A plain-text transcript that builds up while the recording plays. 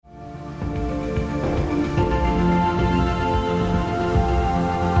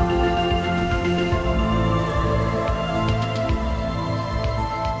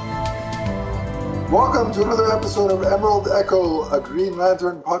welcome to another episode of Emerald Echo, a Green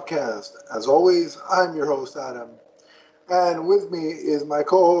Lantern podcast. As always, I'm your host, Adam. And with me is my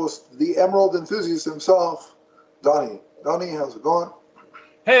co-host, the Emerald enthusiast himself, Donnie. Donnie, how's it going?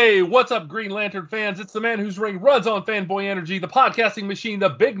 Hey, what's up, Green Lantern fans? It's the man whose ring runs on fanboy energy, the podcasting machine, the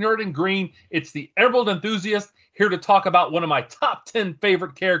big nerd in green. It's the Emerald enthusiast, here to talk about one of my top 10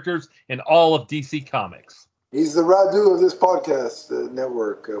 favorite characters in all of DC Comics. He's the Radu of this podcast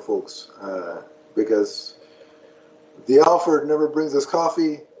network, folks, because the Alfred never brings us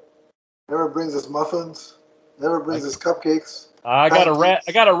coffee, never brings us muffins, never brings us cupcakes. I got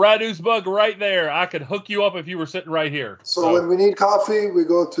a Radu's bug right there. I could hook you up if you were sitting right here. So when we need coffee, we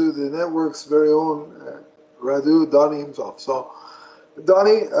go to the network's very own Radu, Donnie himself. So,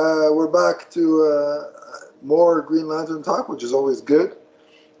 Donnie, we're back to more Green Lantern talk, which is always good.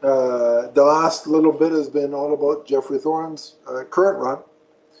 The last little bit has been all about Geoffrey Thorne's current run.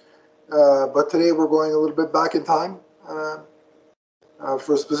 But today we're going a little bit back in time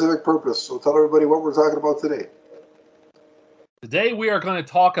for a specific purpose. So tell everybody what we're talking about today. Today we are going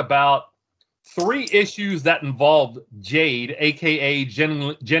to talk about 3 issues that involved Jade, a.k.a.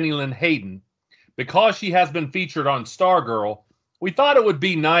 Jenny Lynn Hayden. Because she has been featured on Stargirl, we thought it would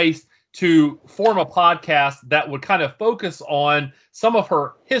be nice to form a podcast that would kind of focus on some of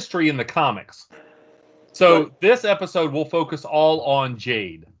her history in the comics. So This episode will focus all on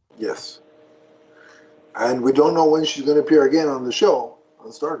Jade. Yes. And we don't know when she's going to appear again on the show, on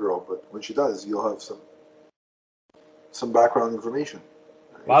Stargirl, but when she does, you'll have some background information.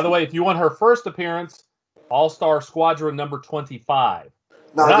 By the way, if you want her first appearance, All-Star Squadron number 25.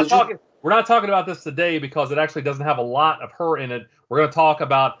 Now, we're not talking about this today because it actually doesn't have a lot of her in it. We're going to talk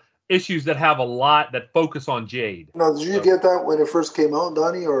about issues that have a lot that focus on Jade. Now, did you get that when it first came out,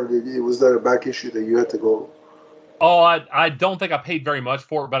 Donnie, or was that a back issue that you had to go? Oh, I don't think I paid very much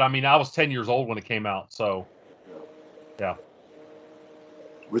for it, but I mean, I was 10 years old when it came out, so yeah.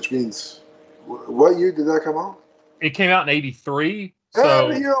 Which means, what year did that come out? It came out in 83. So,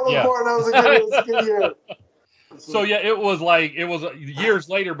 the year I was born, I was a good year. So yeah, it was years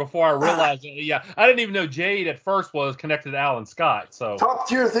later before I realized it. Yeah, I didn't even know Jade at first was connected to Alan Scott. So top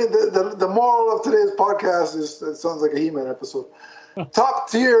tier thing. The moral of today's podcast is, it sounds like a He-Man episode. Top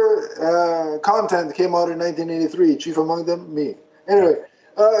tier content came out in 1983. Chief among them, me. Anyway,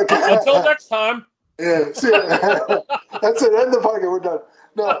 until next time. Yeah, see, that's it. End the podcast. We're done.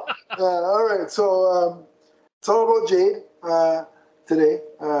 No, all right. So it's all about Jade today.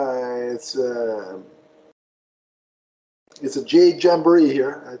 It's a Jade Jamboree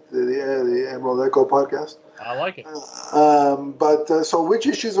here at the Emerald Echo podcast. I like it. So which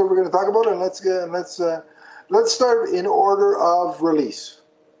issues are we going to talk about? And let's start in order of release.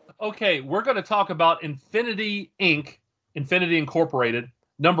 Okay, we're going to talk about Infinity Inc., Infinity Incorporated,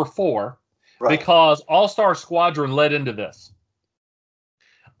 number 4, right, because All-Star Squadron led into this.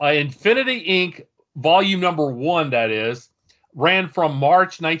 Infinity Inc., volume number 1, that is, ran from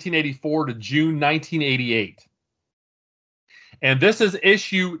March 1984 to June 1988. And this is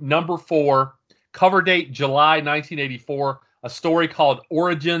issue number 4, cover date July 1984, a story called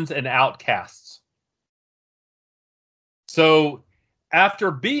Origins and Outcasts. So,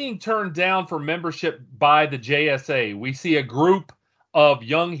 after being turned down for membership by the JSA, we see a group of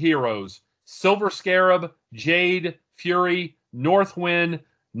young heroes: Silver Scarab, Jade, Fury, Northwind,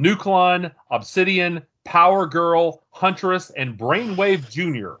 Nuklon, Obsidian, Power Girl, Huntress, and Brainwave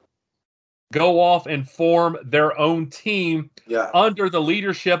Jr. go off and form their own team under the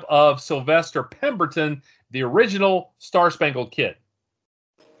leadership of Sylvester Pemberton, the original Star-Spangled Kid.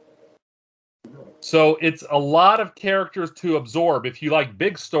 So it's a lot of characters to absorb. If you like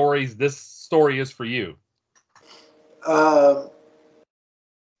big stories, this story is for you. A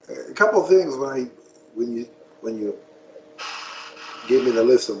couple of things when you gave me the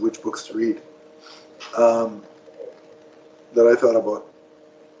list of which books to read that I thought about.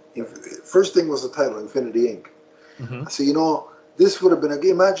 First thing was the title, Infinity Inc. Mm-hmm. So, this would have been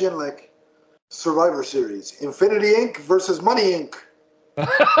imagine like Survivor Series, Infinity Inc. versus Money Inc.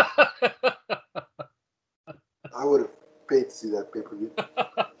 I would have paid to see that pay-per-view.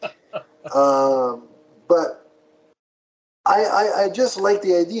 But I just like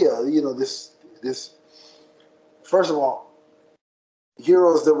the idea, this first of all,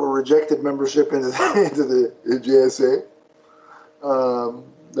 heroes that were rejected membership into the JSA.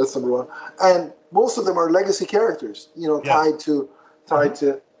 That's number 1, and most of them are legacy characters, tied to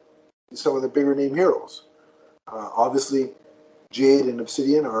some of the bigger name heroes. Obviously, Jade and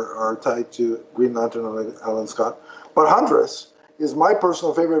Obsidian are tied to Green Lantern and Alan Scott, but Huntress is my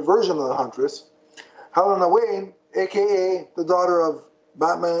personal favorite version of the Huntress. Helena Wayne, a.k.a. the daughter of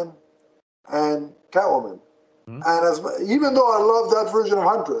Batman, and Catwoman. Mm-hmm. And even though I love that version of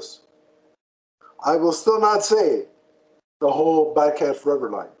Huntress, I will still not say the whole Batcat Forever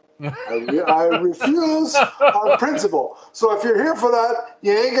line. I refuse on principle. So if you're here for that,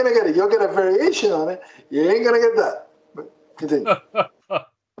 you ain't going to get it. You'll get a variation on it. You ain't going to get that. But continue.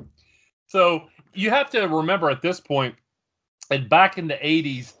 So you have to remember at this point, and back in the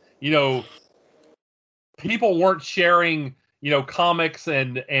 80s, people weren't sharing, comics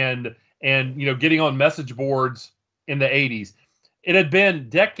and getting on message boards in the 80s. It had been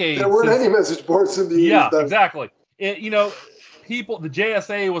decades. There weren't any message boards in the 80s. Yeah, exactly. People, the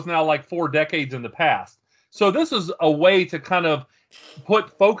JSA was now like 4 decades in the past. So this is a way to kind of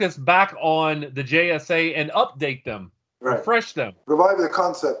put focus back on the JSA and update them, refresh them. Revive the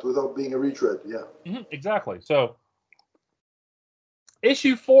concept without being a retread, yeah. Mm-hmm, exactly. So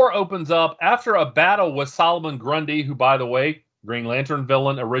issue 4 opens up after a battle with Solomon Grundy, who, by the way, Green Lantern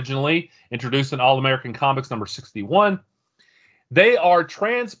villain originally, introduced in All-American Comics number 61. They are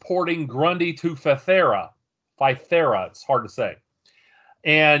transporting Grundy to Phythera, it's hard to say.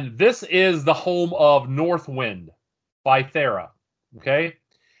 And this is the home of Northwind, Phythera, okay?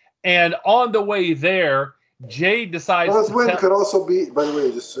 And on the way there, Jade decides Northwind could also be, by the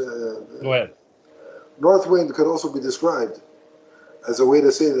way, just... Go ahead. Northwind could also be described as a way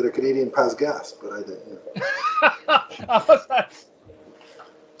to say that a Canadian passed gas, but I didn't.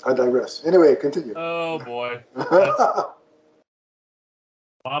 I digress. Anyway, continue. Oh, boy.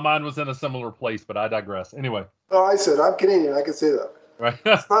 My mind was in a similar place, but I digress. Anyway. Oh, I said, I'm Canadian. I can say that. Right.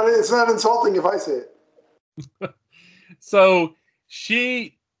 It's not insulting if I say it. So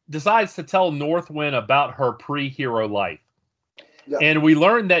she decides to tell Northwind about her pre-hero life. Yeah. And we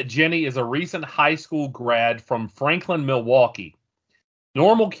learn that Jenny is a recent high school grad from Franklin, Milwaukee.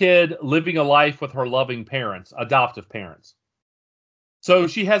 Normal kid living a life with her loving parents, adoptive parents. So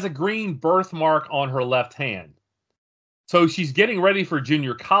she has a green birthmark on her left hand. So she's getting ready for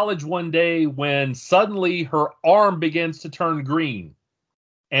junior college one day when suddenly her arm begins to turn green.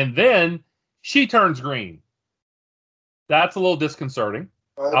 And then she turns green. That's a little disconcerting,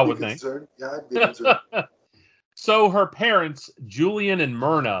 I would think. Yeah, I'd be concerned. So her parents, Julian and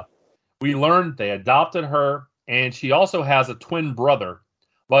Myrna, we learned they adopted her, and she also has a twin brother.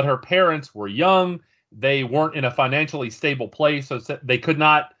 But her parents were young. They weren't in a financially stable place, so they could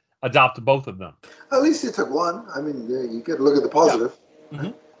not adopt both of them. At least they took one. I mean, you got to look at the positive. Yeah.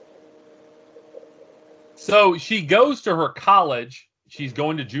 Mm-hmm. So she goes to her college. She's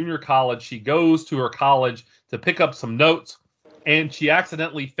going to junior college. She goes to her college to pick up some notes, and she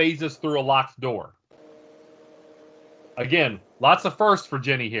accidentally phases through a locked door. Again, lots of firsts for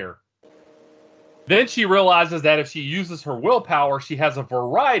Jenny here. Then she realizes that if she uses her willpower, she has a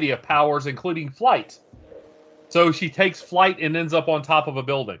variety of powers, including flight. So she takes flight and ends up on top of a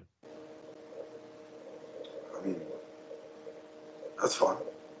building. I mean, that's fun.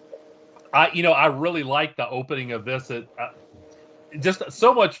 I really like the opening of this. Just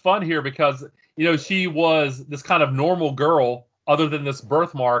so much fun here because, she was this kind of normal girl other than this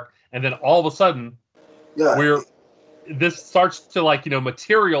birthmark. And then all of a sudden, this starts to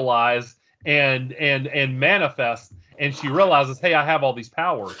materialize and manifest. And she realizes, hey, I have all these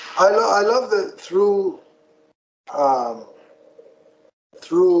powers. I love that through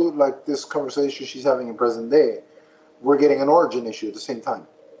like this conversation she's having in present day, we're getting an origin issue at the same time.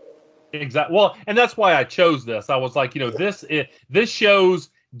 Exactly. Well, and that's why I chose this. I was like, this shows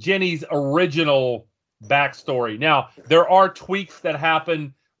Jenny's original backstory. Now, there are tweaks that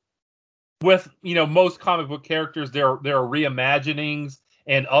happen with, most comic book characters. There are reimaginings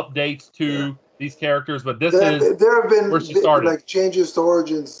and updates to these characters, but there have been where she started. Like changes to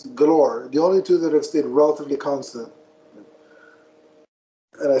origins galore. The only two that have stayed relatively constant,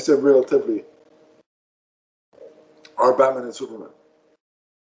 and I said relatively, are Batman and Superman.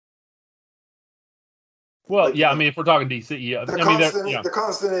 Well, I mean, if we're talking DC, the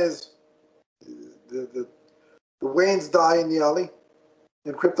constant is the Waynes die in the alley,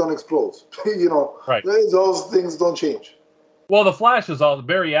 and Krypton explodes. Right. Those things don't change. Well, the Flash is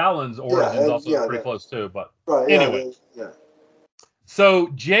Barry Allen's origin is also pretty close too. But anyway, So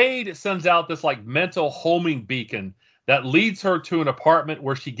Jade sends out this mental homing beacon that leads her to an apartment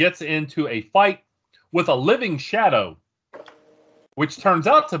where she gets into a fight with a living shadow, which turns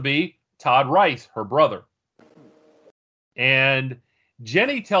out to be Todd Rice, her brother. And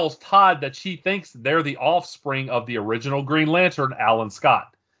Jenny tells Todd that she thinks they're the offspring of the original Green Lantern, Alan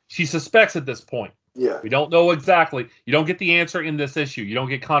Scott. She suspects at this point. Yeah. We don't know exactly. You don't get the answer in this issue. You don't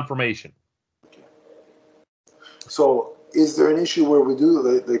get confirmation. Okay. So, is there an issue where we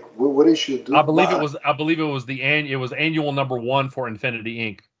do what issue do? I believe it was the annual number 1 for Infinity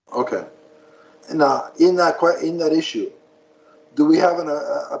Inc. Okay. Now, in that issue, do we have an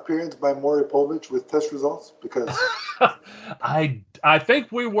appearance by Maury Povich with test results? Because I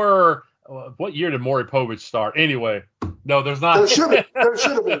think we were. What year did Maury Povich start? Anyway, no, there's not. There should have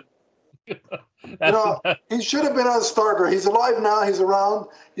been. He should have been on Stargirl. He's alive now. He's around.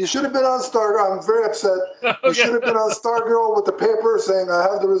 He should have been on Stargirl. I'm very upset. Okay. He should have been on Stargirl with the paper saying, "I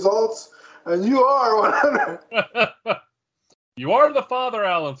have the results, and you are 100." You are the father,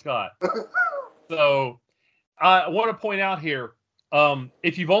 Alan Scott. So, I want to point out here,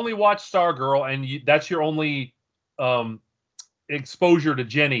 if you've only watched Stargirl and that's your only exposure to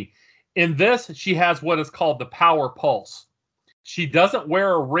Jenny, in this she has what is called the power pulse. She doesn't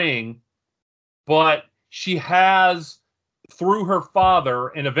wear a ring, but she has, through her father,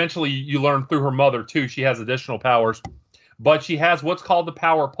 and eventually you learn through her mother too, she has additional powers, but she has what's called the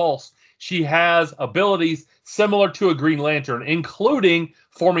power pulse. She has abilities similar to a Green Lantern, including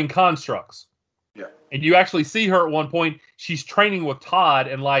forming constructs. Yeah. And you actually see her at one point, she's training with Todd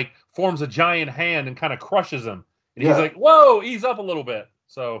and like forms a giant hand and kind of crushes him. And he's like, whoa, ease up a little bit.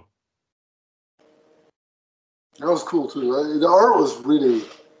 So that was cool too. The art was really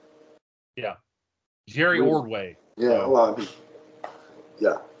Jerry Ordway. Yeah, well, I mean,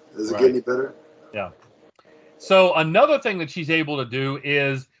 does it get any better? Yeah. So another thing that she's able to do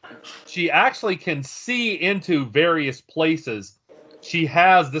is she actually can see into various places. She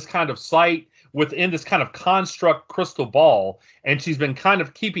has this kind of sight within this kind of construct crystal ball, and she's been kind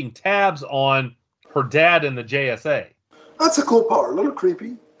of keeping tabs on her dad in the JSA. That's a cool part. A little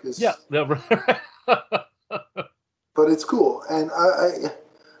creepy. Yeah. But it's cool. And I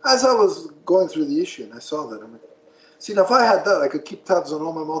as I was going through the issue and I saw that, I'm like, see, now if I had that, I could keep tabs on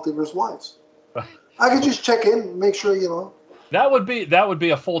all my multiverse wives. I could just check in, make sure, That would be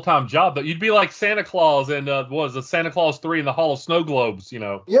a full-time job, but you'd be like Santa Claus in what was it, Santa Claus 3 in the Hall of Snow Globes,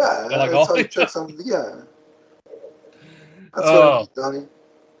 Yeah, like that's how you check something. Yeah. That's what I need, Donnie.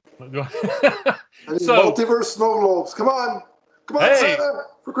 I need multiverse snow globes. Come on, hey, Santa,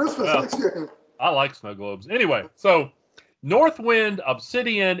 for Christmas next year. I like snow globes. Anyway, so Northwind,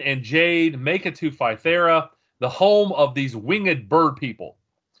 Obsidian, and Jade make it to Phythera, the home of these winged bird people.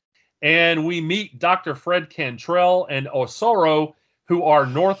 And we meet Dr. Fred Cantrell and Osoro, who are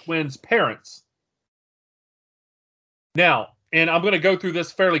Northwind's parents. Now, and I'm going to go through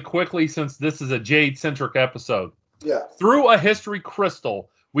this fairly quickly since this is a Jade-centric episode. Yeah. Through a history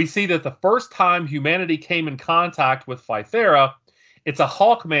crystal, we see that the first time humanity came in contact with Phythera, it's a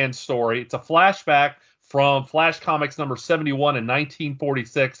Hawkman story. It's a flashback from Flash Comics number 71 in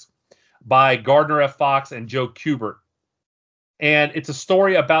 1946 by Gardner F. Fox and Joe Kubert. And it's a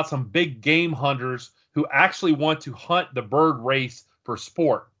story about some big game hunters who actually want to hunt the bird race for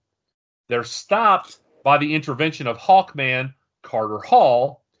sport. They're stopped by the intervention of Hawkman, Carter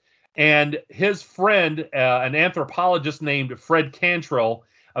Hall, and his friend, an anthropologist named Fred Cantrell,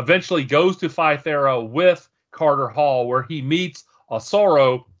 eventually goes to Phythera with Carter Hall, where he meets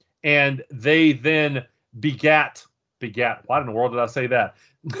Osoro, and they then begat. Why in the world did I say that?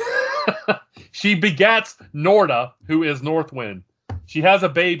 She begats Norda, who is Northwind. She has a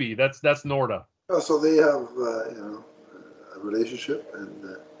baby. That's Norda. Oh, so they have a relationship,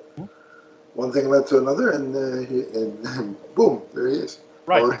 and one thing led to another, and boom, there he is.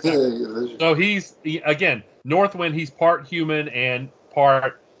 Right. So he's again Northwind. He's part human and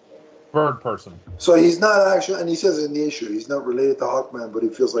part bird person. So he's not actually, and he says in the issue, he's not related to Hawkman, but he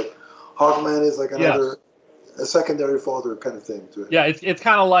feels like Hawkman is like another. Yes. A secondary father kind of thing to him. Yeah, it's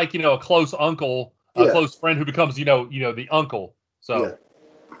kind of like a close uncle, a close friend who becomes the uncle. So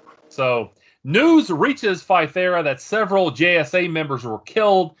news reaches Phythera that several JSA members were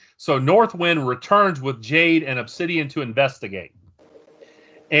killed. So Northwind returns with Jade and Obsidian to investigate.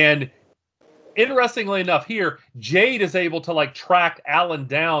 And interestingly enough, here Jade is able to track Alan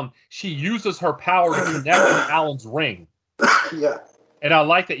down. She uses her power to connect with Alan's ring. Yeah. And I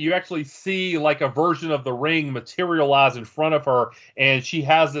like that you actually see a version of the ring materialize in front of her, and she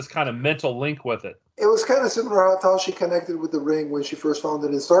has this kind of mental link with it. It was kind of similar how she connected with the ring when she first found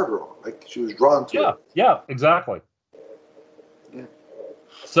it in Stargirl. Like she was drawn to it. Yeah, exactly. Yeah.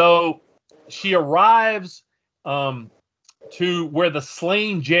 So she arrives to where the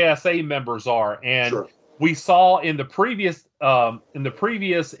slain JSA members are, and we saw in the previous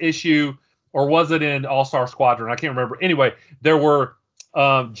issue, or was it in All-Star Squadron? I can't remember. Anyway, there were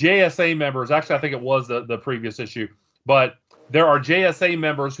JSA members. Actually, I think it was the previous issue. But there are JSA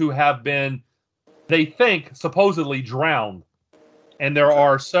members who have been, they think, supposedly drowned. And there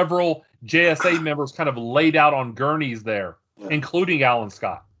are several JSA members kind of laid out on gurneys there, including Alan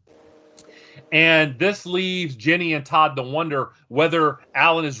Scott. And this leaves Jenny and Todd to wonder whether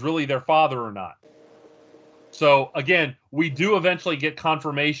Alan is really their father or not. So, again, we do eventually get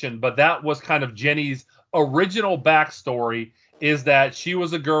confirmation, but that was kind of Jenny's original backstory, is that she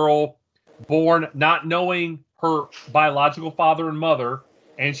was a girl born not knowing her biological father and mother,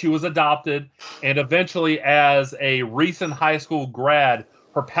 and she was adopted. And eventually, as a recent high school grad,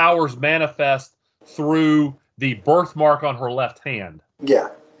 her powers manifest through the birthmark on her left hand. Yeah.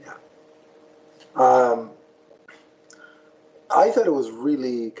 I thought it was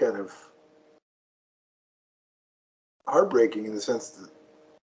really kind of heartbreaking in the sense that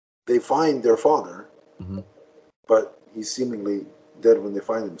they find their father, but he's seemingly dead when they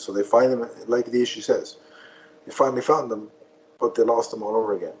find him. So they find him, like the issue says. They finally found him, but they lost him all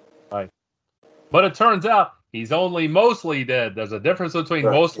over again. Right. But it turns out he's only mostly dead. There's a difference between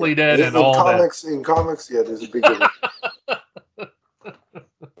mostly dead and all dead. In comics, yeah, there's a big difference.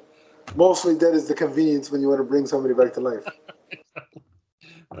 Mostly dead is the convenience when you want to bring somebody back to life.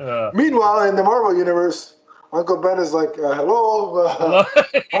 Meanwhile, in the Marvel universe, Uncle Ben is like, hello.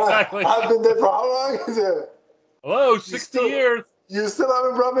 Exactly. I've been dead for how long? Hello, 60 years. You still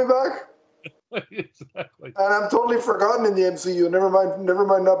haven't brought me back? Exactly. And I'm totally forgotten in the MCU. Never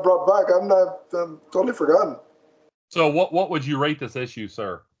mind not brought back. I'm totally forgotten. So what would you rate this issue,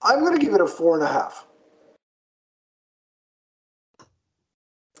 sir? I'm going to give it a 4.5.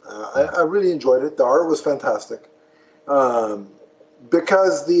 I really enjoyed it. The art was fantastic.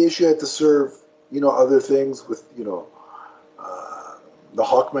 Because the issue had to serve, other things with, the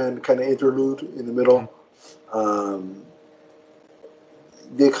Hawkman kind of interlude in the middle.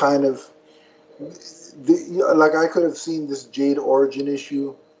 They kind of, like I could have seen this Jade origin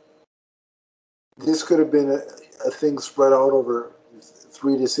issue. This could have been a thing spread out over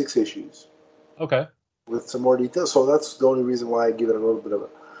 3 to 6 issues. Okay. With some more detail. So that's the only reason why I give it a little bit of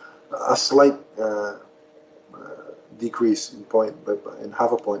a slight decrease in point, but in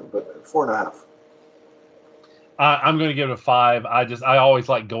half a point, but 4.5. I'm going to give it a 5. I always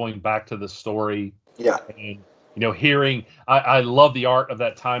like going back to the story. Yeah. And, hearing, I love the art of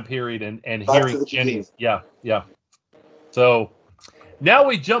that time period and hearing Jenny's. Yeah. So now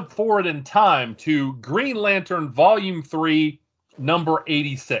we jump forward in time to Green Lantern Volume 3, number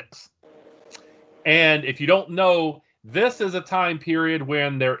 86. And if you don't know, this is a time period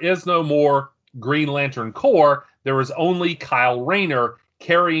when there is no more Green Lantern Corps. There is only Kyle Rayner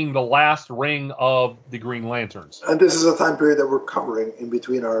carrying the last ring of the Green Lanterns. And this is a time period that we're covering in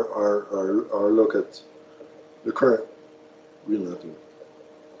between our look at the current Green Lantern.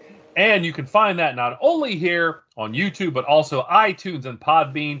 And you can find that not only here on YouTube, but also iTunes and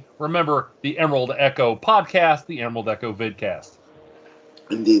Podbean. Remember, the Emerald Echo podcast, the Emerald Echo vidcast.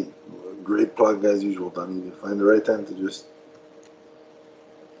 Indeed. Great plug as usual, Donnie. You find the right time to just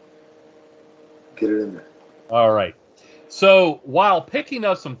get it in there. All right. So while picking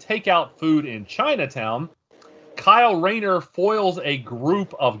up some takeout food in Chinatown, Kyle Rayner foils a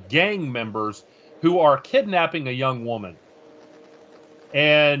group of gang members who are kidnapping a young woman.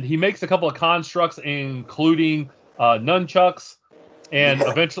 And he makes a couple of constructs, including nunchucks and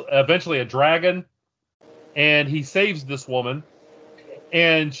eventually a dragon. And he saves this woman.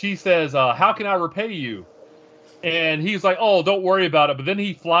 And she says, how can I repay you? And he's like, oh, don't worry about it. But then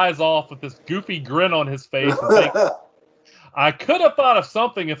he flies off with this goofy grin on his face and thinks, I could have thought of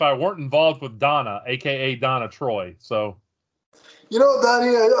something if I weren't involved with Donna, a.k.a. Donna Troy. So,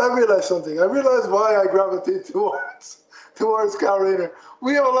 Donnie, I realized something. I realized why I gravitate towards Kyle Rayner.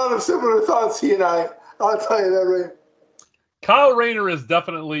 We have a lot of similar thoughts, he and I. I'll tell you that, Ray. Kyle Rayner is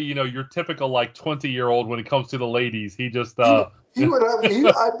definitely, your typical 20-year-old when it comes to the ladies. He just he would have.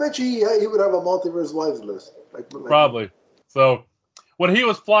 I bet you he would have a multiverse wives list. Probably. So when he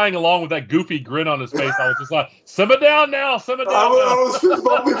was flying along with that goofy grin on his face, I was just like, simmer down now, simmer down. I was fist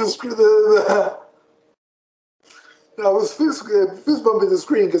bumping the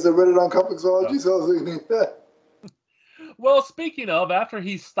screen because I read it on Comixology. So I was thinking that. Well, speaking of, after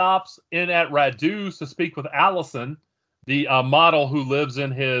he stops in at Radu's to speak with Allison, the model who lives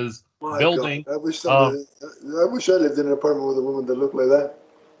in his building. God. I wish I lived in an apartment with a woman that looked like that.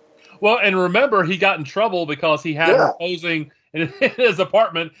 Well, and remember, he got in trouble because he had her posing in his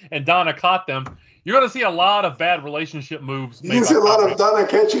apartment, and Donna caught them. You're going to see a lot of bad relationship moves. You see a lot of Donna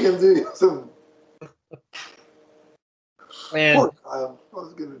catching him doing some. And poor Kyle. I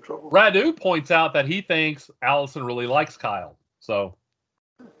was getting in trouble. Radu points out that he thinks Allison really likes Kyle. So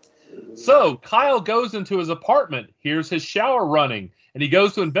Kyle goes into his apartment, hears his shower running, and he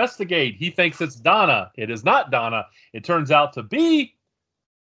goes to investigate. He thinks it's Donna. It is not Donna. It turns out to be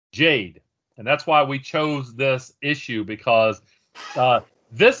Jade. And that's why we chose this issue, because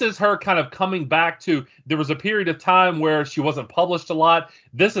This is her kind of coming back to, there was a period of time where she wasn't published a lot.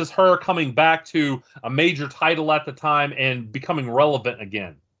 This is her coming back to a major title at the time and becoming relevant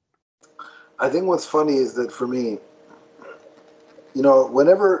again. I think what's funny is that for me,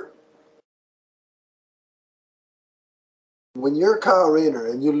 when you're Kyle Rayner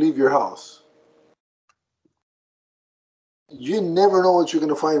and you leave your house, you never know what you're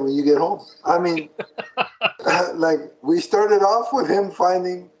going to find when you get home. I mean, like, we started off with him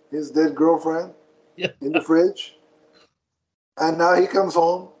finding his dead girlfriend in the fridge, and now he comes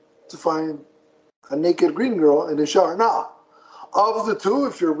home to find a naked green girl in the shower. Now, of the two,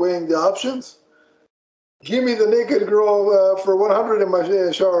 if you're weighing the options, give me the naked girl for 100 in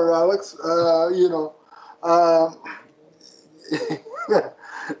my shower, Alex.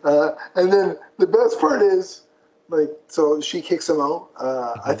 And then the best part is, like, so she kicks him out.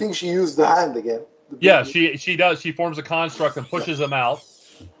 I think she used the hand again. Yeah, she does. She forms a construct and pushes him out.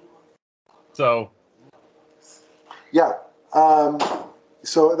 So. Yeah.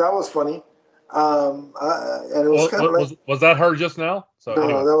 So that was funny. And it was kind of like, was that her just now? So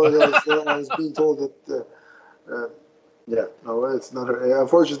no, anyway. I was being told that. No, it's not her.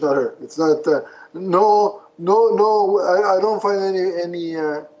 Unfortunately, it's not her. It's not. No. I don't find any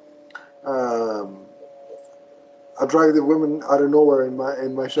attractive women out of nowhere in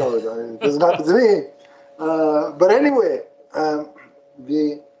my shower. It doesn't happen to me. But anyway,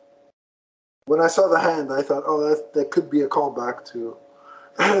 when I saw the hand, I thought, oh, that could be a callback to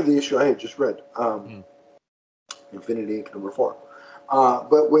the issue I had just read, Infinity Inc. #4.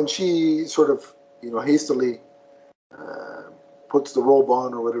 But when she sort of, hastily puts the robe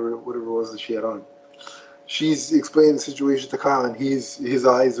on or whatever it was that she had on, she's explaining the situation to Kyle, and his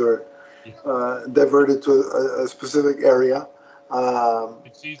eyes are diverted to a specific area.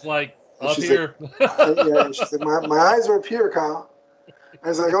 She's like, up here. Like, she said, my eyes are up here, Kyle. And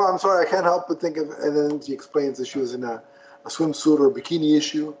it's like, oh, I'm sorry, I can't help but think of. And then she explains that she was in a swimsuit or bikini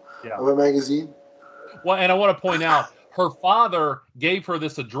issue of a magazine. Well, and I want to point out, her father gave her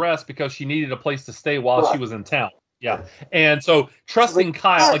this address because she needed a place to stay while she was in town. Yeah. And so trusting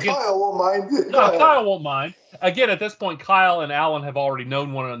Kyle. Again, Kyle won't mind. No, Kyle won't mind. Again, at this point, Kyle and Alan have already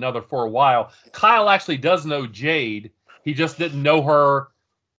known one another for a while. Kyle actually does know Jade. He just didn't know her,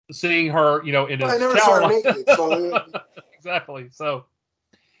 seeing her, in his I never shower. saw her naked. So. Exactly.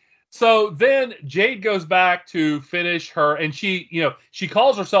 So then Jade goes back to finish her, and she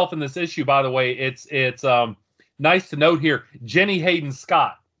calls herself in this issue, by the way, it's nice to note here, Jenny Hayden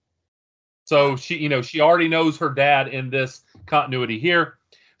Scott. So she already knows her dad in this continuity here.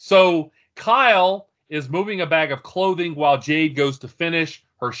 So Kyle is moving a bag of clothing while Jade goes to finish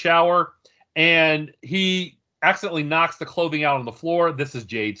her shower, and he accidentally knocks the clothing out on the floor. This is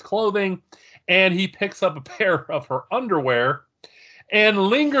Jade's clothing, and he picks up a pair of her underwear and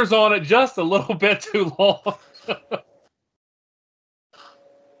lingers on it just a little bit too long.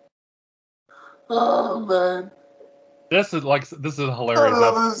 Oh, man. This is hilarious. I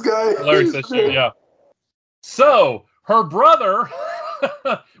love this guy. Hilarious issue, yeah. So, her brother,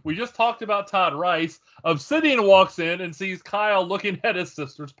 we just talked about Todd Rice, Obsidian walks in and sees Kyle looking at his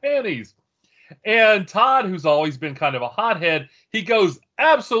sister's panties. And Todd, who's always been kind of a hothead, he goes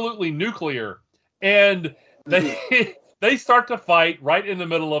absolutely nuclear. And they start to fight right in the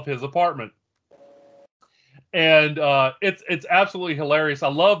middle of his apartment. And it's absolutely hilarious. I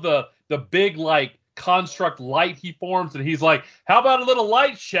love the big, like, construct light he forms, and he's like, how about a little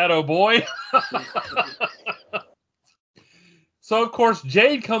light, Shadow Boy? So, of course,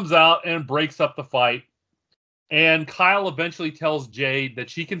 Jade comes out and breaks up the fight. And Kyle eventually tells Jade that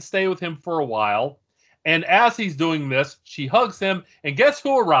she can stay with him for a while. And as he's doing this, she hugs him, and guess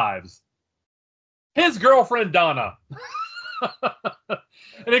who arrives? His girlfriend, Donna.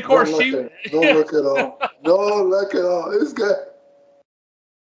 And of course, no look at all. No look at all. This guy.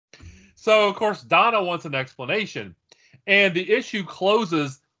 So, of course, Donna wants an explanation. And the issue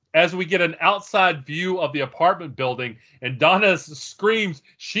closes as we get an outside view of the apartment building, and Donna screams,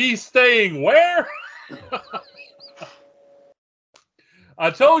 she's staying where? I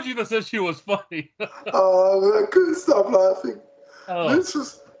told you this issue was funny. Oh, I couldn't stop laughing. Oh. This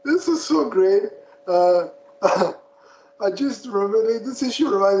was so great. I just remember this issue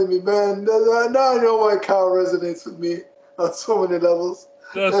reminded me, man. Now I know why Kyle resonates with me on so many levels.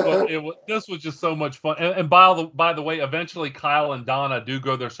 This was just so much fun. And by the way, eventually Kyle and Donna do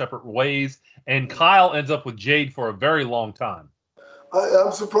go their separate ways, and Kyle ends up with Jade for a very long time.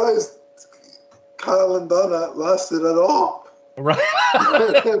 I'm surprised Kyle and Donna lasted at all. Right.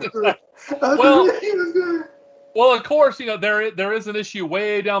 Well, of course, there is an issue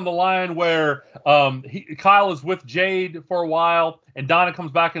way down the line where Kyle is with Jade for a while, and Donna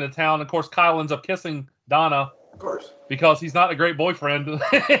comes back into town. Of course, Kyle ends up kissing Donna. Of course. Because he's not a great boyfriend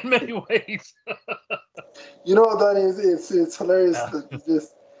in many ways. Donnie, it's hilarious.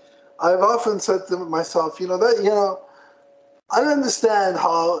 I've often said to myself, I don't understand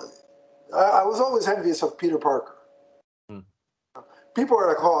how. I was always envious of Peter Parker. People are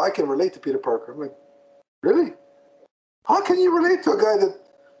like, "Oh, I can relate to Peter Parker." I'm like, really? How can you relate to a guy that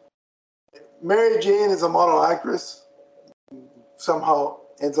Mary Jane is a model actress, somehow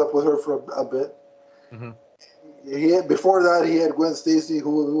ends up with her for a bit. Mm-hmm. Before that, he had Gwen Stacy,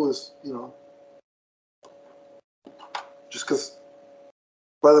 who was, just because.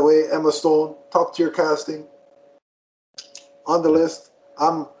 By the way, Emma Stone, top tier casting, on the list.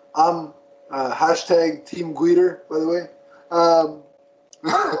 I'm hashtag Team Guider, by the way.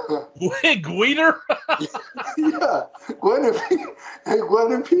 Guider? Yeah, Gwen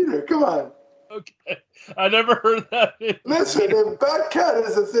and Peter. Come on. Okay, I never heard that. Listen, if Batcat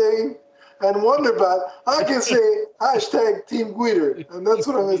is a thing and Wonder Bat, I can say hashtag Team Guider, and that's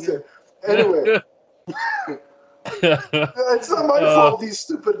what I'm gonna say. Anyway, it's not my fault. These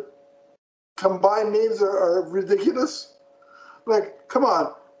stupid combined names are ridiculous. Like, come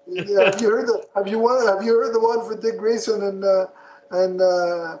on. Have you heard the one for Dick Grayson and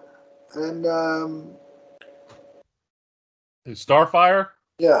Starfire?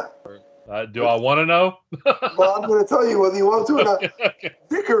 Yeah. Do I want to know? Well, I'm going to tell you whether you want to or not. Okay.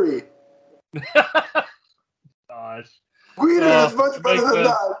 Dickory. Gosh. Guider is much better than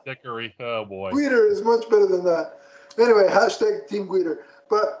that. Dickory. Oh, boy. Guider is much better than that. Anyway, hashtag Team Guider.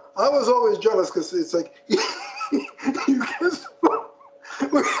 But I was always jealous because it's like, you guys,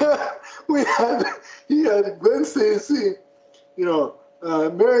 he had Gwen Stacy,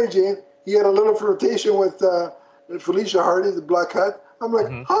 Mary Jane. He had a little flirtation with Felicia Hardy, the Black Cat. I'm like,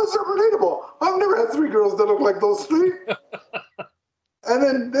 how's that relatable? I've never had three girls that look like those three.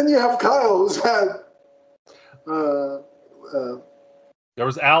 And then you have Kyle, who's had. There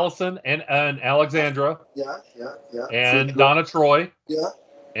was Allison and Alexandra. Yeah. And Donna Troy. Yeah.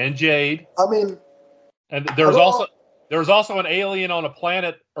 And Jade. I mean. And there was also an alien on a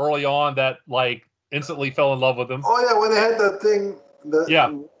planet early on that instantly fell in love with him. Oh yeah, when they had that thing. Yeah.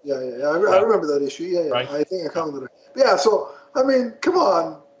 I remember that issue. Yeah. Right. I think I commented. Yeah. So I mean, come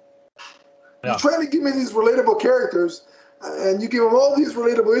on. Yeah. You're trying to give me these relatable characters, and you give them all these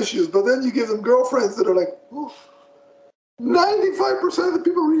relatable issues, but then you give them girlfriends that are like, 95% of the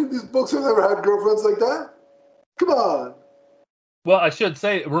people reading these books have never had girlfriends like that. Come on. Well, I should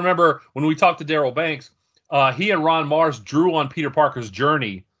say, remember when we talked to Daryl Banks, he and Ron Mars drew on Peter Parker's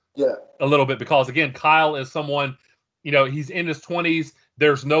journey a little bit because, again, Kyle is someone, he's in his 20s.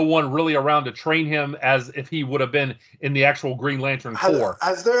 There's no one really around to train him as if he would have been in the actual Green Lantern Corps.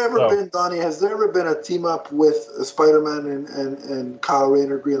 Has there ever been, Donnie, a team up with Spider-Man and Kyle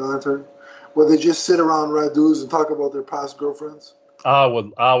Rayner, Green Lantern, where they just sit around Radu's and talk about their past girlfriends? I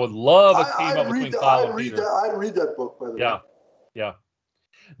would love a team up between Kyle and Peter. I'd read that book, by the way. Yeah.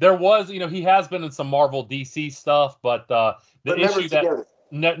 There was, he has been in some Marvel DC stuff, but the issue that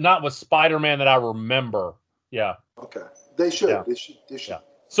not with Spider-Man that I remember. Yeah. Okay. They should. Yeah. They should. Yeah.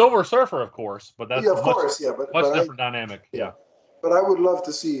 Silver Surfer, of course, but that's much different dynamic. Yeah. But I would love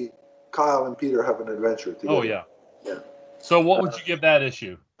to see Kyle and Peter have an adventure together. Oh yeah. Yeah. So what would you give that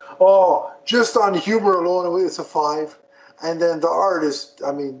issue? Oh, just on humor alone, it's a 5. And then the art is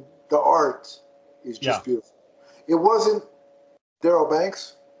just beautiful. It wasn't Daryl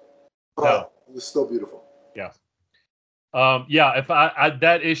Banks, but it was still beautiful. Yeah. If I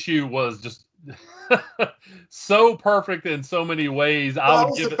that issue was just so perfect in so many ways. That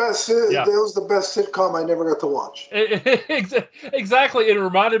was the best sitcom I never got to watch. Exactly. It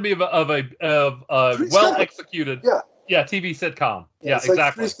reminded me of a well executed TV sitcom. Yeah, it's exactly.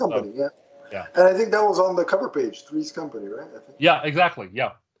 Like Three's Company. Yeah. And I think that was on the cover page. Three's Company, right? I think. Yeah, exactly.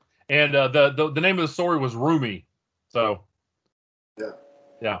 Yeah. And the name of the story was Roomy. So.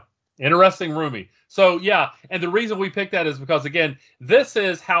 Yeah. Interesting Roomy. So, and the reason we picked that is because, again, this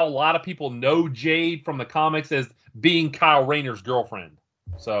is how a lot of people know Jade from the comics as being Kyle Rayner's girlfriend.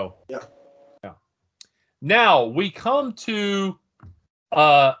 So, yeah. Now, we come to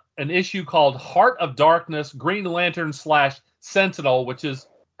an issue called Heart of Darkness, Green Lantern / Sentinel, which is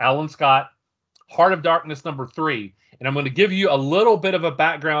Alan Scott, Heart of Darkness number 3. And I'm going to give you a little bit of a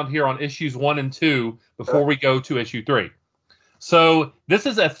background here on issues 1 and 2 before we go to issue 3. So this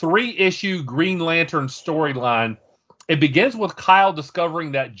is a 3-issue Green Lantern storyline. It begins with Kyle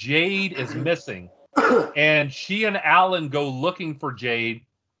discovering that Jade is missing, and she and Alan go looking for Jade,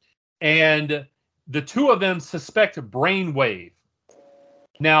 and the two of them suspect Brainwave.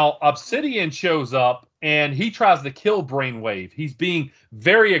 Now, Obsidian shows up, and he tries to kill Brainwave. He's being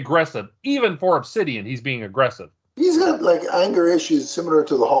very aggressive. Even for Obsidian, he's being aggressive. He's got like anger issues similar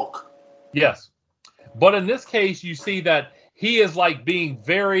to the Hulk. Yes. But in this case, you see that he is like being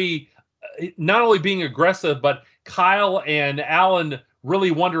very, not only being aggressive, but Kyle and Alan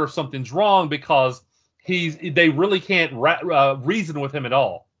really wonder if something's wrong because they really can't reason with him at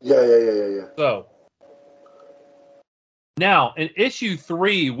all. Yeah. So now in issue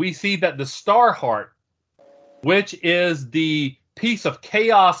 3, we see that the Starheart, which is the piece of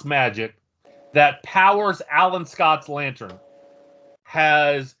chaos magic that powers Alan Scott's lantern,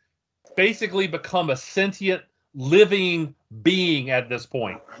 has basically become a sentient living being at this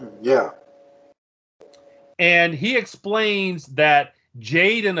point. Yeah. And he explains that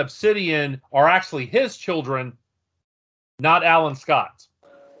Jade and Obsidian are actually his children, not Alan Scott's.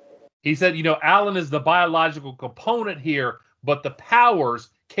 He said, Alan is the biological component here, but the powers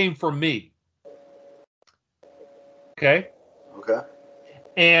came from me. Okay? Okay.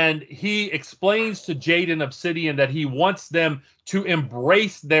 And he explains to Jade and Obsidian that he wants them to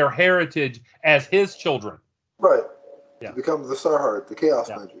embrace their heritage as his children. Right. Yeah. To become the Starheart, the chaos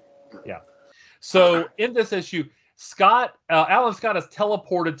magic. Yeah. So in this issue, Alan Scott is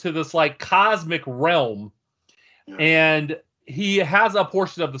teleported to this like cosmic realm, and he has a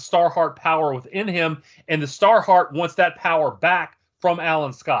portion of the Starheart power within him, and the Starheart wants that power back from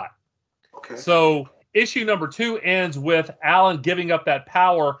Alan Scott. Okay. So issue number 2 ends with Alan giving up that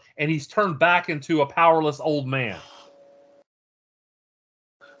power, and he's turned back into a powerless old man.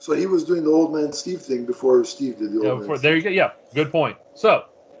 So he was doing the old man Steve thing before Steve did the old man Steve. There you go. Yeah, good point. So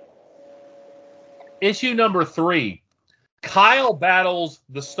issue number 3, Kyle battles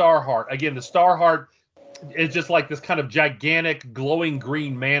the Starheart. Again, the Starheart is just like this kind of gigantic glowing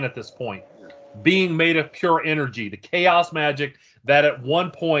green man at this point, being made of pure energy, the chaos magic that at one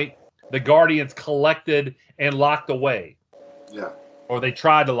point the Guardians collected and locked away. Yeah. Or they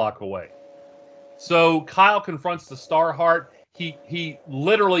tried to lock away. So Kyle confronts the Starheart. He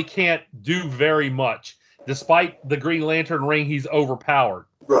literally can't do very much. Despite the Green Lantern ring, he's overpowered.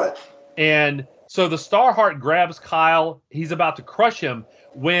 Right. And so the Starheart grabs Kyle. He's about to crush him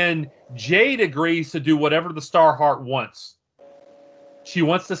when Jade agrees to do whatever the Starheart wants. She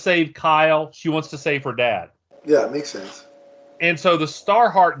wants to save Kyle. She wants to save her dad. Yeah, it makes sense. And so the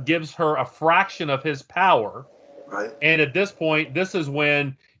Starheart gives her a fraction of his power. Right. And at this point, this is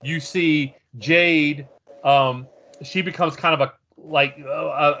when you see Jade. She becomes kind of a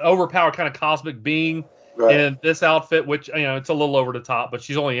overpowered kind of cosmic being in this outfit, which it's a little over the top, but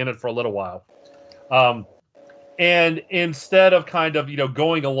she's only in it for a little while. And instead of kind of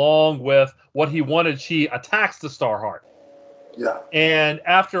going along with what he wanted, she attacks the Starheart. Yeah. And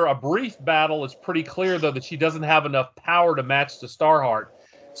after a brief battle, it's pretty clear though that she doesn't have enough power to match the Starheart.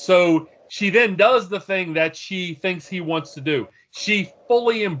 So she then does the thing that she thinks he wants to do. She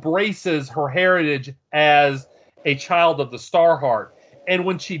fully embraces her heritage as a child of the Starheart. And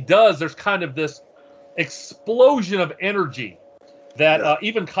when she does, there's kind of this explosion of energy that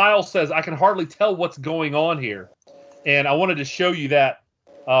even Kyle says, I can hardly tell what's going on here. And I wanted to show you that.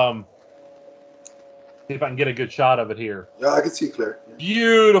 See if I can get a good shot of it here. Yeah, I can see clear. Yeah.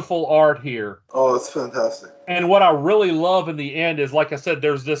 Beautiful art here. Oh, it's fantastic. And what I really love in the end is, like I said,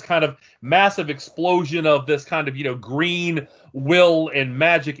 there's this kind of massive explosion of this kind of, green will and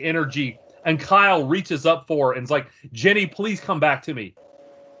magic energy. And Kyle reaches up for her and is like, Jenny, please come back to me.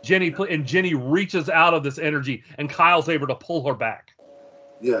 And Jenny reaches out of this energy, and Kyle's able to pull her back.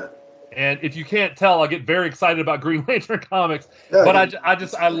 Yeah. And if you can't tell, I get very excited about Green Lantern comics. Yeah, but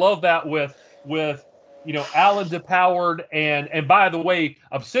I love that with Alan depowered, and by the way,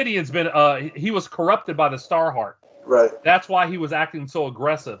 Obsidian's been he was corrupted by the Starheart. Right. That's why he was acting so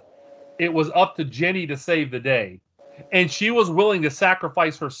aggressive. It was up to Jenny to save the day, and she was willing to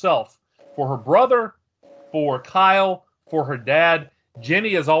sacrifice herself for her brother, for Kyle, for her dad.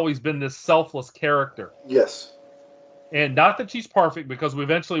 Jenny has always been this selfless character. Yes. And not that she's perfect, because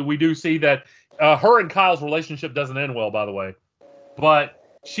we do see that her and Kyle's relationship doesn't end well, by the way. But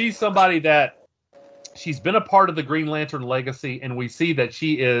she's somebody that she's been a part of the Green Lantern legacy, and we see that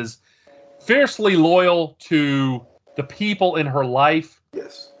she is fiercely loyal to the people in her life.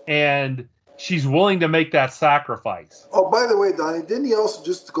 Yes. And she's willing to make that sacrifice. Oh, by the way, Donnie, didn't he also,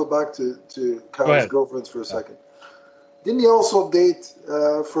 just to go back to Kyle's girlfriends for a second, didn't he also date,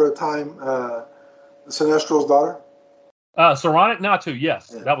 for a time, Sinestro's daughter? Saronic Natu,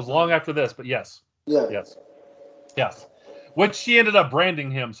 yes. Yeah. That was long after this, but yes. Yeah. Yes. Which she ended up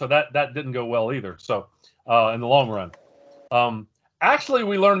branding him, so that didn't go well either. So, in the long run. Actually,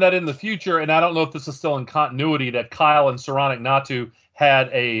 we learned that in the future, and I don't know if this is still in continuity, that Kyle and Saronic Natu had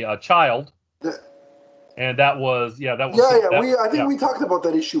a child, and that was I think we talked about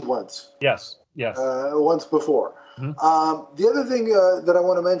that issue once. Yes. Once before. Mm-hmm. The other thing that I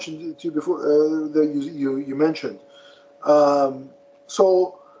want to mention to you before that you mentioned,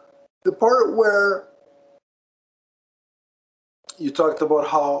 so the part where you talked about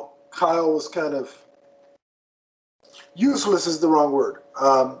how Kyle was kind of useless is the wrong word.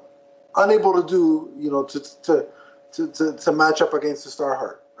 Unable to do, to match up against the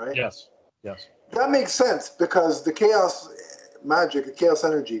Starheart, right? Yes. That makes sense because the chaos magic, the chaos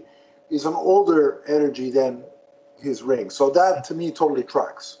energy, is an older energy than his ring. So that to me totally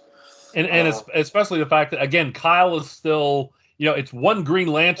tracks. And especially the fact that again Kyle is still, it's one Green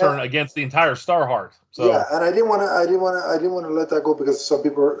Lantern against the entire Starheart. So yeah, and I didn't want to let that go because some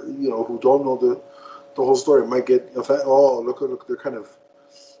people, who don't know the whole story might get offended. Oh, look, they're kind of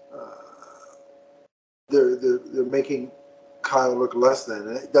they're making Kyle look less than.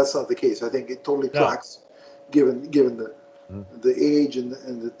 And that's not the case. I think it totally tracks, given the age and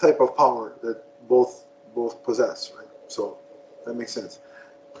the type of power that both possess, right? So that makes sense.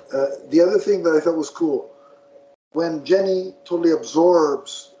 The other thing that I thought was cool, when Jenny totally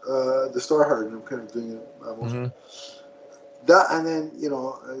absorbs the Starheart, and I'm kind of doing it almost, that, and then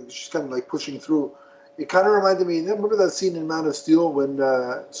she's kind of like pushing through. It kind of reminded me. Remember that scene in Man of Steel when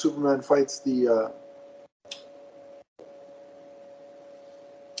Superman fights the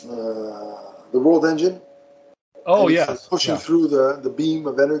World Engine? Oh, and yes. Like pushing through the beam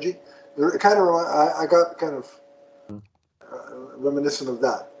of energy. It kind of I got kind of reminiscent of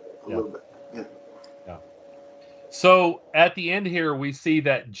that a little bit. Yeah. So at the end here, we see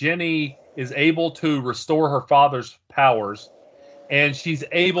that Jenny is able to restore her father's powers, and she's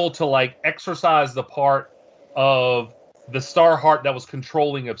able to like exercise the part of the Starheart that was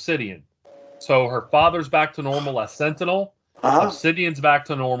controlling Obsidian. So her father's back to normal as Sentinel. Obsidian's back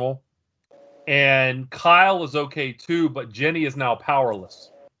to normal. And Kyle is okay too, but Jenny is now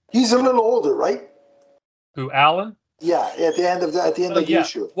powerless. He's a little older, right? Who, Alan? Yeah, at the end of the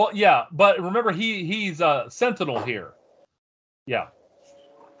issue. Well, yeah, but remember he's Sentinel here. Yeah.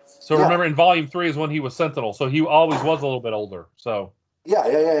 So remember in Volume 3 is when he was Sentinel, so he always was a little bit older. So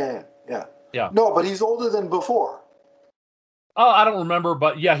Yeah. No, but he's older than before. Oh, I don't remember,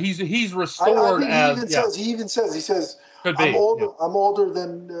 but yeah, he's restored I think he even says could be. I'm older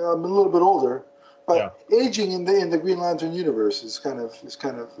than I'm a little bit older, but aging in the Green Lantern universe is kind of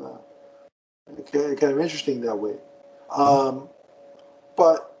interesting that way.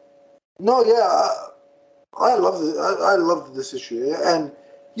 But no, I loved this issue, and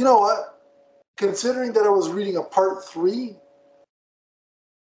you know what? Considering that I was reading a part 3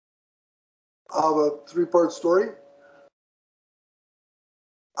 of a 3-part story,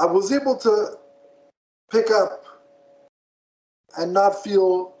 I was able to pick up and not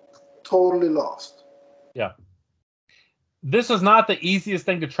feel totally lost. Yeah. This is not the easiest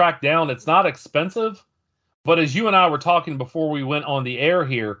thing to track down. It's not expensive, but as you and I were talking before we went on the air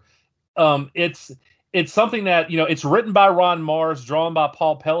here, it's something that, it's written by Ron Mars, drawn by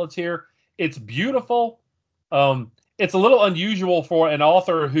Paul Pelletier. It's beautiful. It's a little unusual for an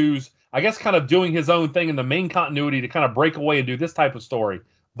author who's, I guess, kind of doing his own thing in the main continuity to kind of break away and do this type of story.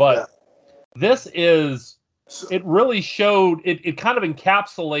 But this is, it really showed, it kind of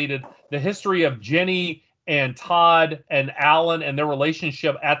encapsulated the history of Jenny and Todd and Alan and their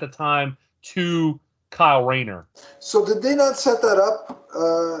relationship at the time to Kyle Rayner. So did they not set that up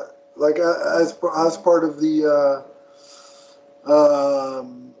as part of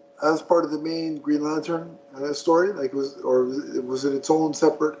the main Green Lantern story? Like was it its own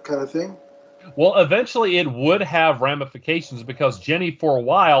separate kind of thing? Well, eventually it would have ramifications because Jenny, for a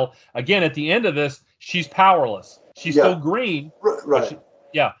while, again, at the end of this, she's powerless. She's still green. Right.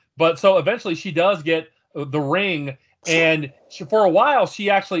 But so eventually she does get the ring, and for a while she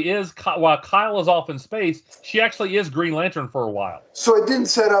actually is, while Kyle is off in space, she actually is Green Lantern for a while. So it didn't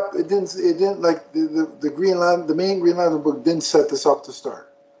set up, it didn't like the main Green Lantern book didn't set this up to start.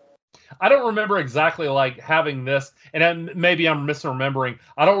 I don't remember exactly like having this, and maybe I'm misremembering.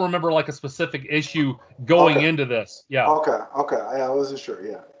 I don't remember like a specific issue going into this. Yeah. Okay. I wasn't sure.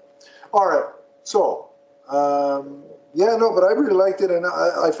 Yeah. All right. So, but I really liked it, and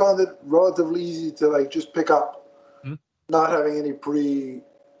I found it relatively easy to like just pick up, not having any pre-knowledge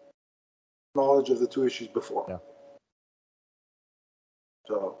of the 2 issues before. Yeah.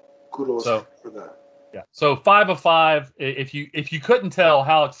 So kudos for that. Yeah. So 5 of 5. If you couldn't tell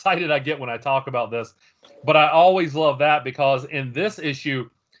how excited I get when I talk about this, but I always love that because in this issue,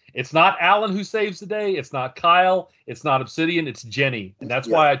 It's not Alan who saves the day. It's not Kyle. It's not Obsidian. It's Jenny. And that's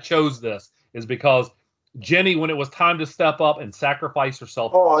why I chose this, is because Jenny, when it was time to step up and sacrifice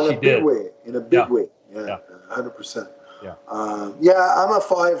herself, she did. In a big way. Yeah, 100%. Yeah. I'm a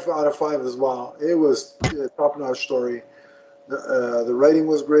 5 out of 5 as well. It was a top-notch story. The writing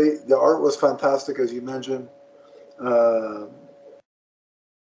was great. The art was fantastic, as you mentioned.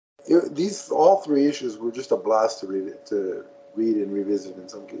 All 3 issues were just a blast to read and revisit in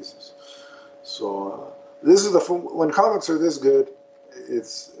some cases. So this is when comics are this good,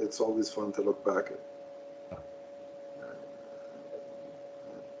 it's always fun to look back at,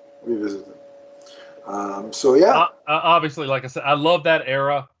 revisit them. Obviously, like I said, I love that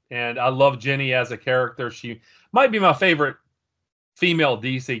era, and I love Jenny as a character. She might be my favorite female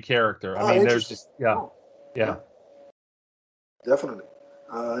DC character. I mean, there's just definitely.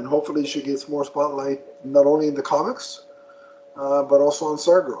 And hopefully she gets more spotlight, not only in the comics, but also on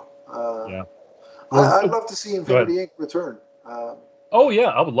Stargirl. I'd love to see Infinity Inc. return. I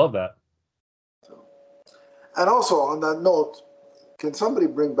would love that. And also, on that note, can somebody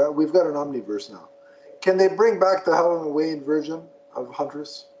bring back, we've got an Omniverse now, can they bring back the Helena Wayne version of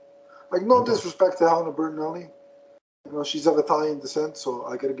Huntress? Like, no disrespect to Helena Bertinelli. You know, she's of Italian descent, so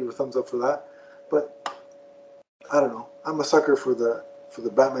I got to give a thumbs up for that. But, I don't know. I'm a sucker for the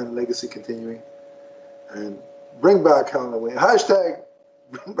Batman legacy continuing, and bring back Helena Wayne. Hashtag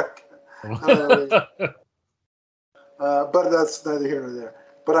bring back Helena Wayne. But that's neither here nor there.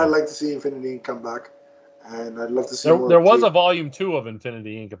 But I'd like to see Infinity Inc. come back, and I'd love to see more. There was a volume 2 of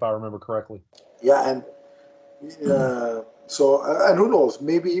Infinity Inc., if I remember correctly. Yeah, and and who knows?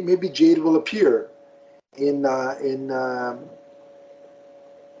 Maybe Jade will appear in the.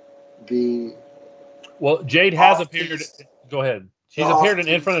 Well, Jade has appeared. Go ahead. She's appeared in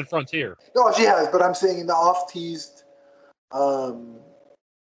Infinite Frontier. No, she has, but I'm saying in the off-teased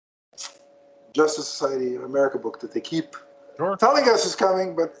Justice Society of America book that they keep telling us is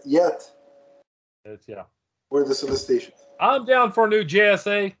coming, but yet we're the solicitation. I'm down for a new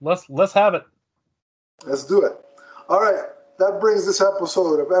JSA. Let's have it. Let's do it. All right, that brings this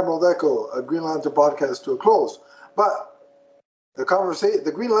episode of Emerald Echo, a Green Lantern podcast, to a close. But the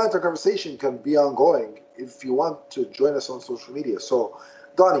Green Lantern conversation can be ongoing if you want to join us on social media. So,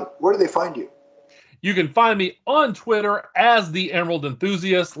 Donnie, where do they find you? You can find me on Twitter as the Emerald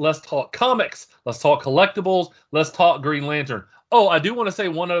Enthusiast. Let's talk comics. Let's talk collectibles. Let's talk Green Lantern. Oh, I do want to say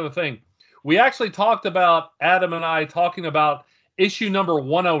one other thing. We actually talked about, Adam and I, talking about issue number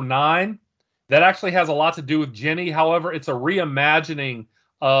 109. That actually has a lot to do with Jenny. However, it's a reimagining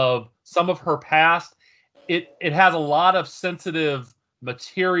of some of her past. It has a lot of sensitive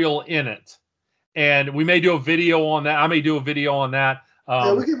material in it. And we may do a video on that. I may do a video on that.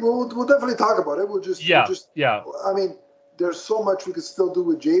 We'll definitely talk about it. I mean, there's so much we could still do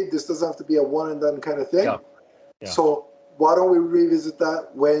with Jade. This doesn't have to be a one and done kind of thing. Yeah. So why don't we revisit that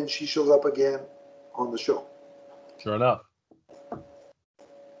when she shows up again on the show? Sure enough.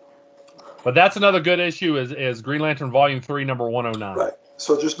 But that's another good issue is Green Lantern Volume 3, number 109. Right.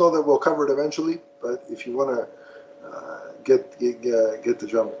 So just know that we'll cover it eventually. But if you want to get the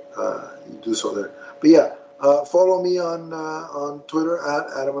jump, you do so there. But follow me on Twitter at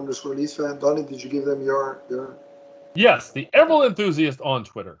Adam_LeafSfan. Donnie, did you give them your? Yes, the Emerald Enthusiast on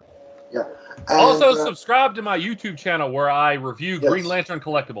Twiter. Yeah. And, also, subscribe to my YouTube channel where I review Green Lantern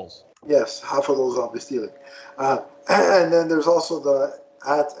collectibles. Yes, half of those I'll be stealing. And then there's also the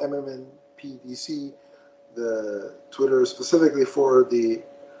at MMNPDC, the Twitter specifically for the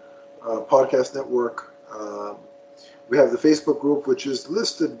podcast network. We have the Facebook group, which is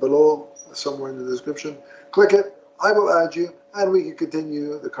listed below somewhere in the description. Click it, I will add you, and we can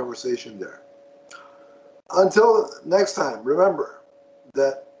continue the conversation there. Until next time, remember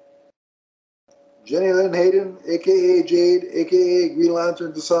that Jenny Lynn Hayden, a.k.a. Jade, a.k.a. Green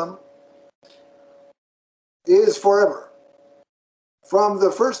Lantern to some, is forever. From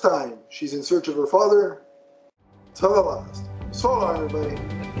the first time she's in search of her father to the last. So long, everybody.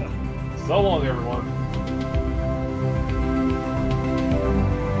 So long, everyone.